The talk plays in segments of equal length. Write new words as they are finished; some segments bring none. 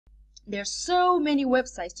There's so many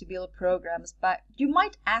websites to build programs, but you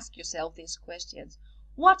might ask yourself these questions.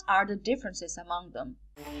 What are the differences among them?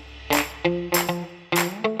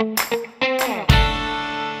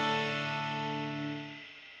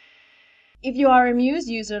 If you are a Muse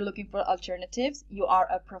user looking for alternatives, you are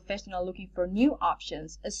a professional looking for new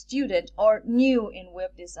options, a student, or new in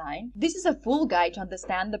web design, this is a full guide to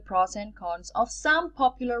understand the pros and cons of some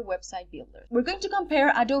popular website builders. We're going to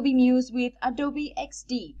compare Adobe Muse with Adobe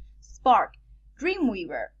XD, Spark,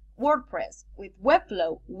 Dreamweaver, WordPress, with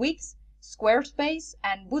Webflow, Wix, Squarespace,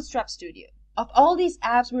 and Bootstrap Studio. Of all these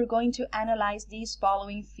apps, we're going to analyze these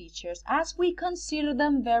following features as we consider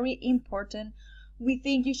them very important. We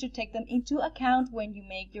think you should take them into account when you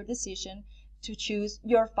make your decision to choose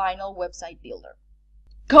your final website builder.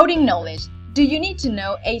 Coding knowledge. Do you need to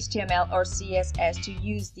know HTML or CSS to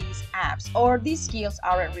use these apps, or these skills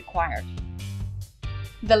aren't required?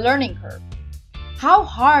 The learning curve. How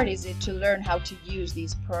hard is it to learn how to use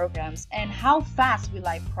these programs, and how fast will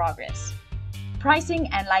I progress? Pricing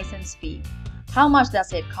and license fee. How much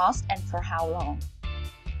does it cost and for how long?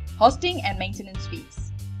 Hosting and maintenance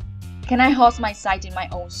fees. Can I host my site in my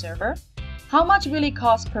own server? How much will it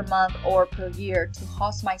cost per month or per year to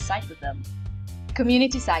host my site with them?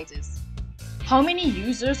 Community sizes. How many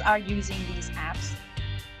users are using these apps?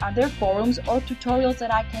 Are there forums or tutorials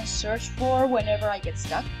that I can search for whenever I get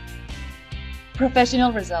stuck?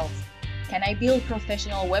 Professional results. Can I build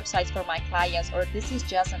professional websites for my clients, or this is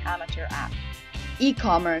just an amateur app?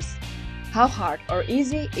 E-commerce. How hard or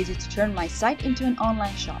easy is it to turn my site into an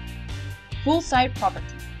online shop? Full site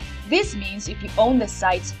property. This means if you own the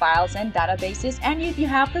site's files and databases, and if you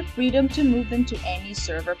have the freedom to move them to any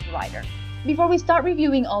server provider. Before we start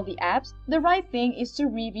reviewing all the apps, the right thing is to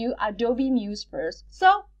review Adobe Muse first.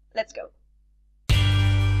 So, let's go.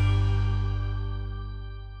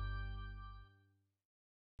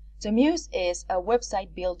 So Muse is a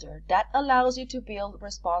website builder that allows you to build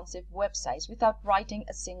responsive websites without writing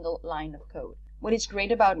a single line of code. What is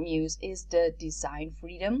great about Muse is the design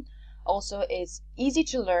freedom. Also, it's easy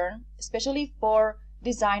to learn, especially for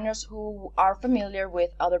designers who are familiar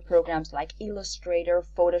with other programs like Illustrator,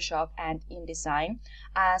 Photoshop, and InDesign,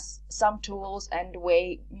 as some tools and the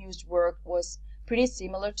way Muse worked was pretty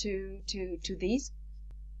similar to these.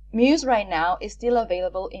 Muse right now is still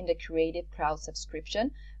available in the Creative Cloud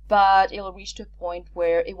subscription, but it'll reach to a point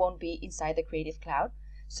where it won't be inside the Creative Cloud.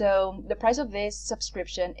 So the price of this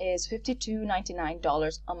subscription is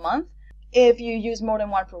 $52.99 a month. If you use more than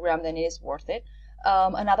one program, then it is worth it.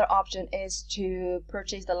 Another option is to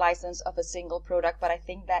purchase the license of a single product, but I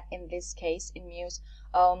think that in this case, in Muse,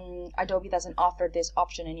 Adobe doesn't offer this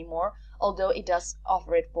option anymore, although it does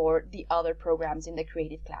offer it for the other programs in the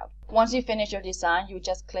Creative Cloud. Once you finish your design, you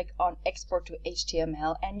just click on Export to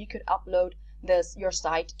HTML, and you could upload your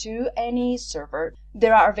site to any server.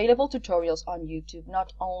 There are available tutorials on YouTube,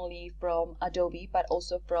 not only from Adobe, but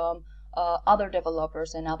also from other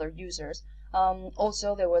developers and other users.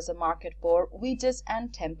 Also, there was a market for widgets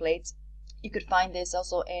and templates. You could find this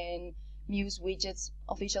also in Muse Widgets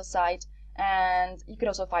official site, and you could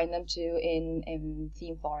also find them too in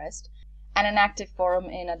Theme Forest, and an active forum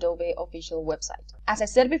in Adobe official website. As I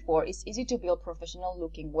said before, it's easy to build professional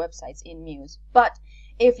looking websites in Muse, but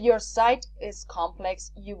if your site is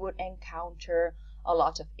complex, you would encounter a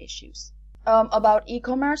lot of issues. About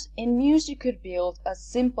e-commerce, in Muse you could build a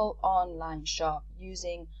simple online shop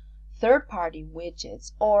using third-party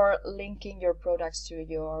widgets or linking your products to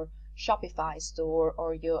your Shopify store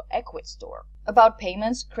or your Ecwid store. About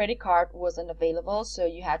payments, credit card wasn't available, so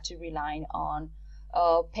you had to rely on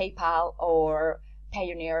PayPal or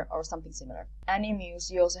Payoneer or something similar. And in Muse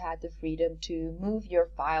you also had the freedom to move your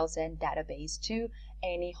files and database to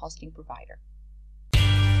any hosting provider.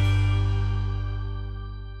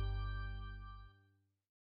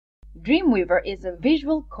 Dreamweaver is a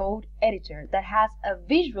visual code editor that has a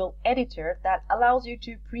visual editor that allows you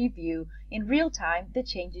to preview in real time the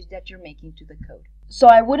changes that you're making to the code. So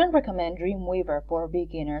I wouldn't recommend Dreamweaver for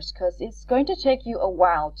beginners because it's going to take you a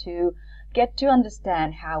while to get to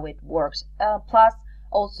understand how it works, plus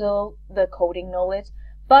also the coding knowledge,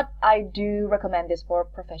 but I do recommend this for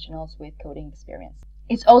professionals with coding experience.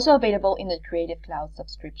 It's also available in the Creative Cloud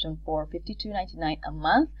subscription for $52.99 a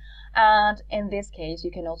month, and in this case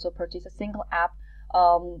you can also purchase a single app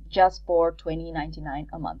just for $20.99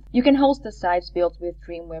 a month. You can host the sites built with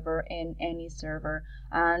Dreamweaver in any server,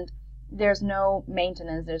 and there's no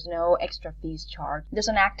maintenance, there's no extra fees charged. There's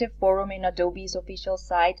an active forum in Adobe's official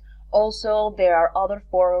site. Also, there are other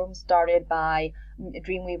forums started by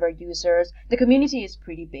Dreamweaver users. The community is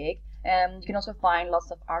pretty big, and you can also find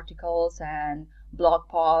lots of articles and blog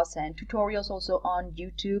posts and tutorials also on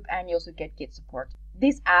YouTube, and you also get Git support.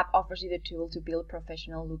 This app offers you the tool to build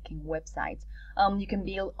professional looking websites. You can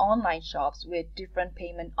build online shops with different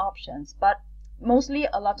payment options, but mostly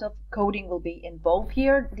a lot of coding will be involved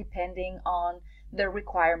here depending on the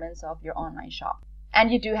requirements of your online shop.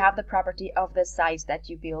 And you do have the property of the sites that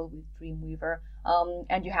you build with Dreamweaver,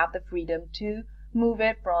 and you have the freedom to move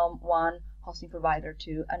it from one hosting provider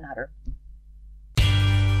to another.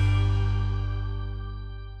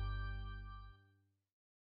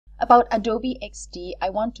 About Adobe XD, I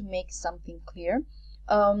want to make something clear.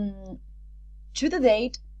 To the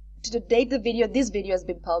date this video has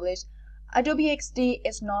been published, Adobe XD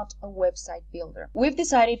is not a website builder. We've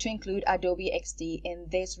decided to include Adobe XD in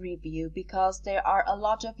this review because there are a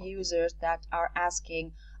lot of users that are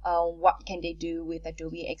asking what can they do with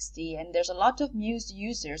Adobe XD, and there's a lot of Muse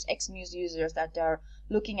users, ex-Muse users, that are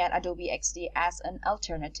looking at Adobe XD as an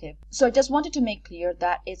alternative. So I just wanted to make clear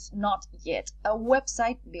that it's not yet a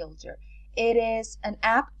website builder. It is an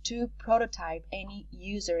app to prototype any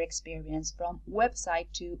user experience from website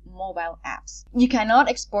to mobile apps. You cannot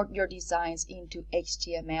export your designs into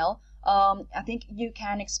HTML. I think you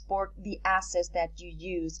can export the assets that you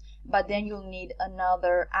use, but then you'll need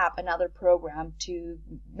another app, another program to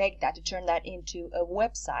turn that into a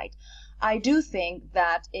website. I do think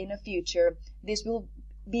that in the future this will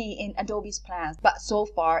be in Adobe's plans, but so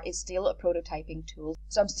far it's still a prototyping tool.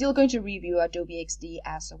 So I'm still going to review Adobe XD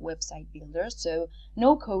as a website builder, so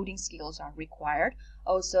no coding skills are required.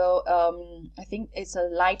 Also, I think it's a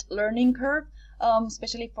light learning curve,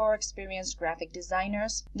 especially for experienced graphic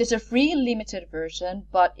designers. There's a free limited version,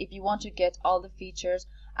 but if you want to get all the features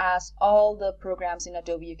as all the programs in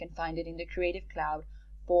Adobe, you can find it in the Creative Cloud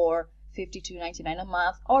for $52.99 a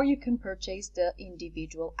month, or you can purchase the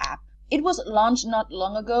individual app. It was launched not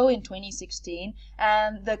long ago in 2016,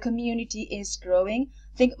 and the community is growing.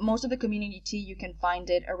 I think most of the community, you can find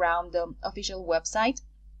it around the official website,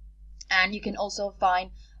 and you can also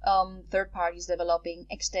find third parties developing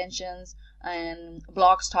extensions and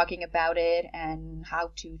blogs talking about it, and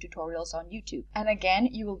how-to tutorials on YouTube. And again,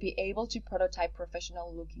 you will be able to prototype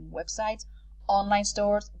professional looking websites, online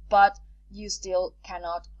stores, but you still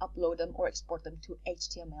cannot upload them or export them to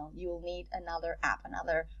HTML. You will need another app,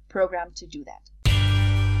 another program to do that.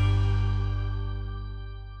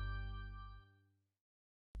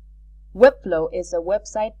 Webflow is a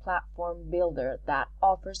website platform builder that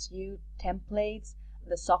offers you templates,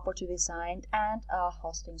 the software to design, and a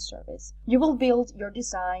hosting service. You will build your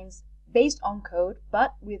designs based on code,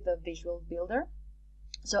 but with a visual builder.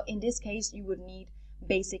 So in this case, you would need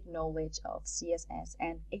basic knowledge of CSS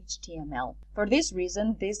and HTML. For this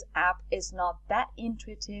reason, this app is not that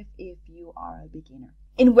intuitive if you are a beginner.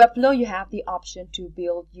 In Webflow, you have the option to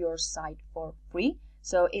build your site for free.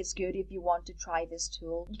 So it's good if you want to try this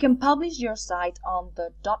tool. You can publish your site on the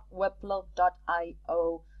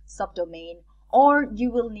 .webflow.io subdomain, or you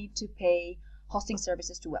will need to pay hosting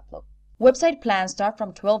services to Webflow. Website plans start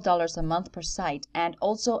from $12 a month per site, and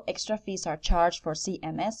also extra fees are charged for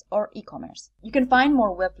CMS or e-commerce. You can find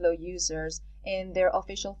more Webflow users in their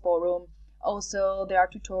official forum. Also, there are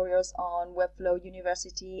tutorials on Webflow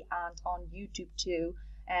University and on YouTube too,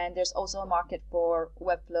 and there's also a market for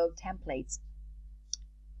Webflow templates.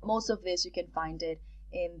 Most of this you can find it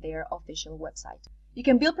in their official website. You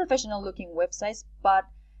can build professional looking websites, but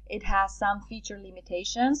it has some feature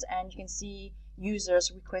limitations, and you can see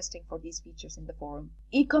users requesting for these features in the forum.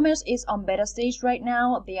 E-commerce is on beta stage right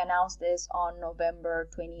now. They announced this on November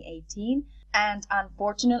 2018, and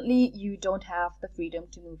unfortunately you don't have the freedom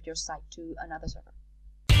to move your site to another server.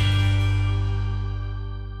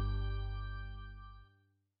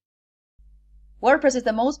 WordPress is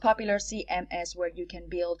the most popular CMS where you can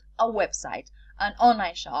build a website, an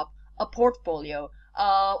online shop, a portfolio,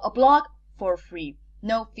 a blog for free.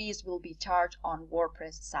 No fees will be charged on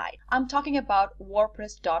WordPress site. I'm talking about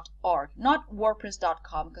WordPress.org, not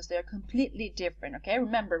WordPress.com, because they're completely different, okay?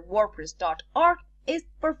 Remember, WordPress.org is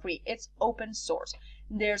for free. It's open source.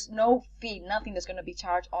 There's no fee, nothing that's going to be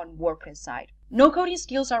charged on WordPress site. No coding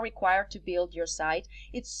skills are required to build your site.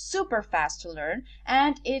 It's super fast to learn,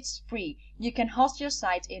 and it's free. You can host your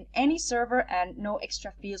site in any server, and no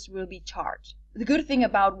extra fees will be charged. The good thing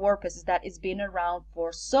about WordPress is that it's been around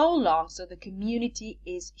for so long, so the community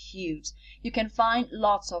is huge. You can find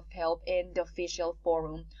lots of help in the official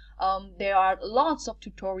forum. There are lots of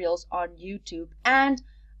tutorials on YouTube, and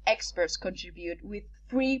experts contribute with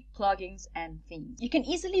free plugins and themes. You can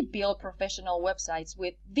easily build professional websites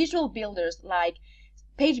with visual builders like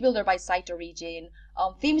Page Builder by SiteOrigin,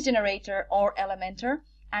 Themes Generator, or Elementor,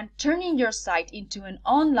 and turning your site into an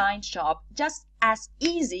online shop just as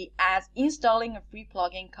easy as installing a free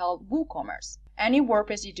plugin called WooCommerce. And in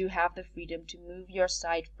WordPress, you do have the freedom to move your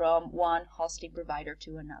site from one hosting provider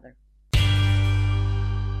to another.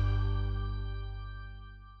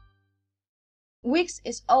 Wix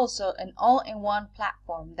is also an all-in-one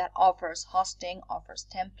platform that offers hosting, offers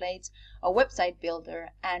templates, a website builder,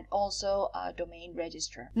 and also a domain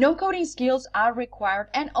registrar. No coding skills are required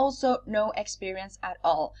and also no experience at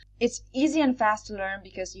all. It's easy and fast to learn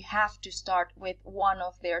because you have to start with one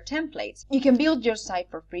of their templates. You can build your site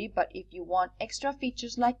for free, but if you want extra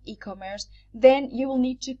features like e-commerce, then you will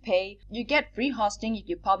need to pay. You get free hosting if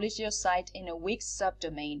you publish your site in a Wix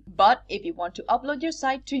subdomain. But if you want to upload your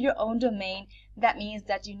site to your own domain, that means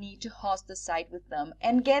that you need to host the site with them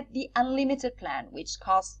and get the unlimited plan, which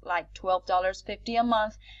costs like $12.50 a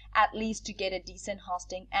month at least to get a decent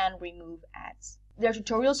hosting and remove ads. There are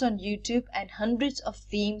tutorials on YouTube and hundreds of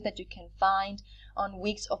themes that you can find on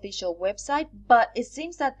Wix official website, but it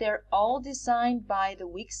seems that they're all designed by the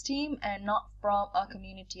Wix team and not from a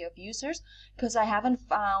community of users, because I haven't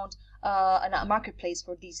found a marketplace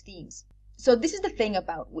for these themes. So this is the thing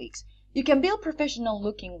about Wix. You can build professional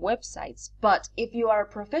looking websites, but if you are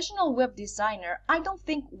a professional web designer, I don't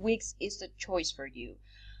think Wix is the choice for you.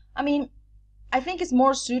 I think it's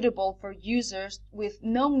more suitable for users with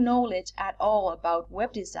no knowledge at all about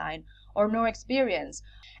web design or no experience.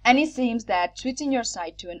 And it seems that switching your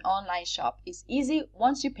site to an online shop is easy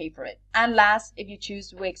once you pay for it. And last, if you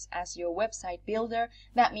choose Wix as your website builder,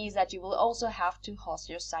 that means that you will also have to host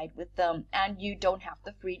your site with them, and you don't have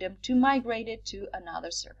the freedom to migrate it to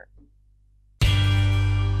another server.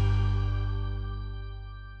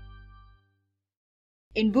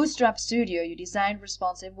 In Bootstrap Studio, you design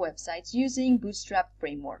responsive websites using Bootstrap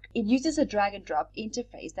framework. It uses a drag and drop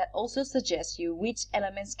interface that also suggests you which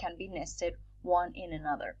elements can be nested one in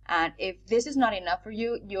another. And if this is not enough for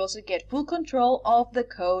you, you also get full control of the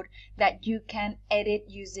code that you can edit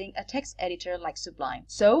using a text editor like Sublime.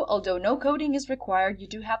 So, although no coding is required, you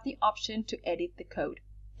do have the option to edit the code.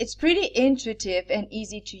 It's pretty intuitive and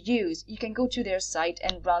easy to use. You can go to their site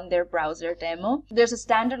and run their browser demo. There's a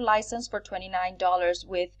standard license for $29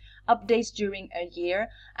 with updates during a year,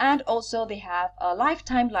 and also they have a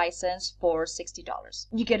lifetime license for $60.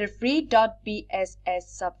 You get a free .bss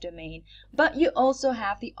subdomain, but you also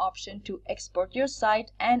have the option to export your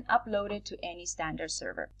site and upload it to any standard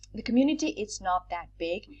server. The community is not that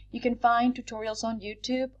big. You can find tutorials on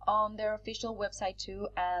YouTube, on their official website too,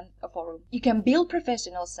 and a forum. You can build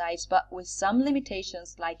professional sites, but with some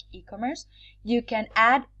limitations like e-commerce. You can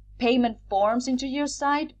add payment forms into your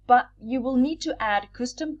site, but you will need to add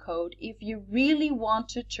custom code if you really want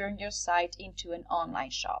to turn your site into an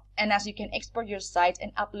online shop. And as you can export your site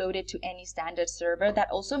and upload it to any standard server,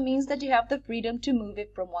 that also means that you have the freedom to move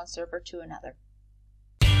it from one server to another.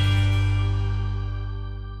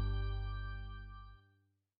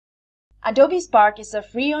 Adobe Spark is a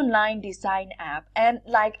free online design app, and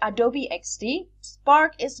like Adobe XD,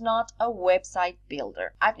 Spark is not a website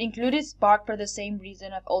builder. I've included Spark for the same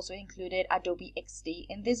reason I've also included Adobe XD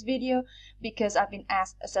in this video, because I've been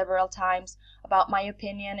asked several times about my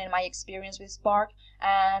opinion and my experience with Spark,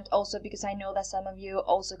 and also because I know that some of you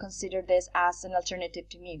also consider this as an alternative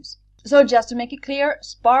to Muse. So just to make it clear,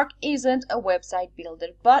 Spark isn't a website builder,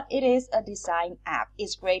 but it is a design app.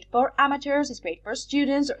 It's great for amateurs, it's great for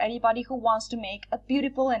students, or anybody who wants to make a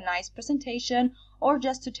beautiful and nice presentation or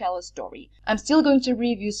just to tell a story. I'm still going to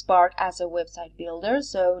review Spark as a website builder,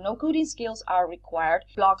 so no coding skills are required.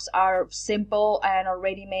 Blocks are simple and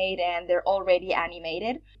already made, and they're already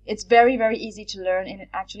animated. It's very, very easy to learn, and it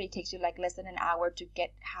actually takes you like less than an hour to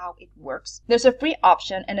get how it works. There's a free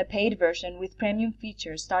option and a paid version with premium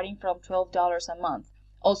features starting from $12 a month.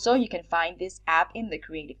 Also, you can find this app in the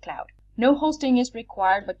Creative Cloud. No hosting is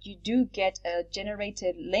required, but you do get a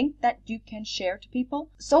generated link that you can share to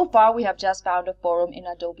people. So far, we have just found a forum in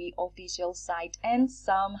Adobe official site and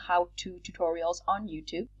some how-to tutorials on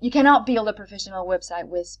YouTube. You cannot build a professional website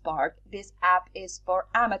with Spark. This app is for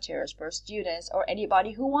amateurs, for students, or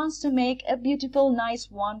anybody who wants to make a beautiful,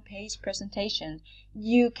 nice one-page presentation.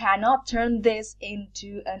 You cannot turn this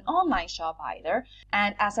into an online shop either.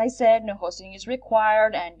 And as I said, no hosting is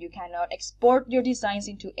required, and you cannot export your designs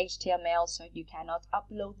into HTML, so you cannot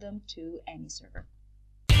upload them to any server.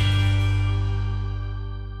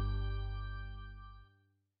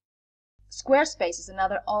 Squarespace is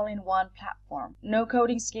another all-in-one platform. No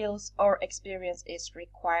coding skills or experience is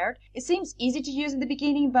required. It seems easy to use in the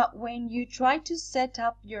beginning, but when you try to set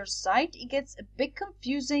up your site, it gets a bit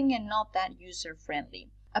confusing and not that user-friendly.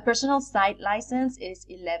 A personal site license is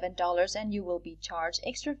 $11 and you will be charged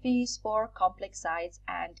extra fees for complex sites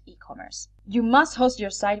and e-commerce. You must host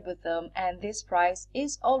your site with them, and this price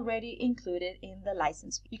is already included in the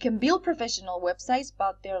license fee. You can build professional websites,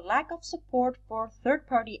 but their lack of support for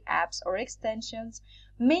third-party apps or extensions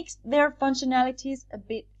makes their functionalities a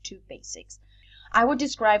bit too basic. I would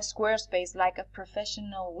describe Squarespace like a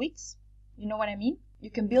professional Wix. You know what I mean? You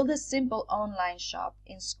can build a simple online shop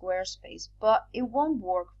in Squarespace, but it won't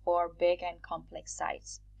work for big and complex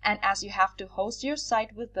sites. And as you have to host your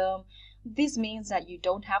site with them, this means that you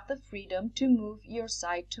don't have the freedom to move your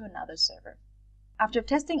site to another server. After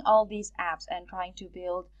testing all these apps and trying to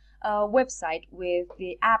build a website with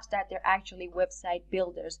the apps that they're actually website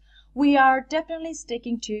builders, we are definitely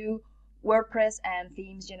sticking to WordPress and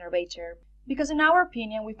Themes Generator because in our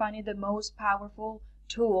opinion, we find it the most powerful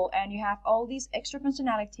tool, and you have all these extra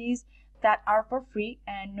functionalities that are for free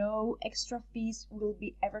and no extra fees will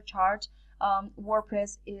be ever charged.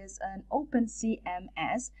 WordPress is an open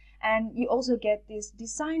CMS, and you also get this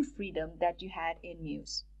design freedom that you had in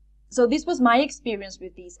Muse. So this was my experience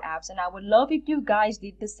with these apps, and I would love if you guys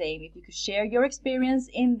did the same, if you could share your experience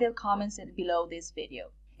in the comments below this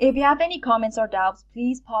video. If you have any comments or doubts,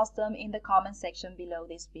 please post them in the comment section below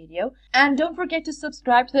this video. And don't forget to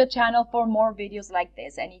subscribe to the channel for more videos like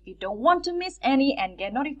this. And if you don't want to miss any and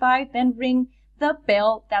get notified, then ring the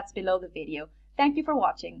bell that's below the video. Thank you for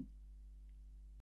watching.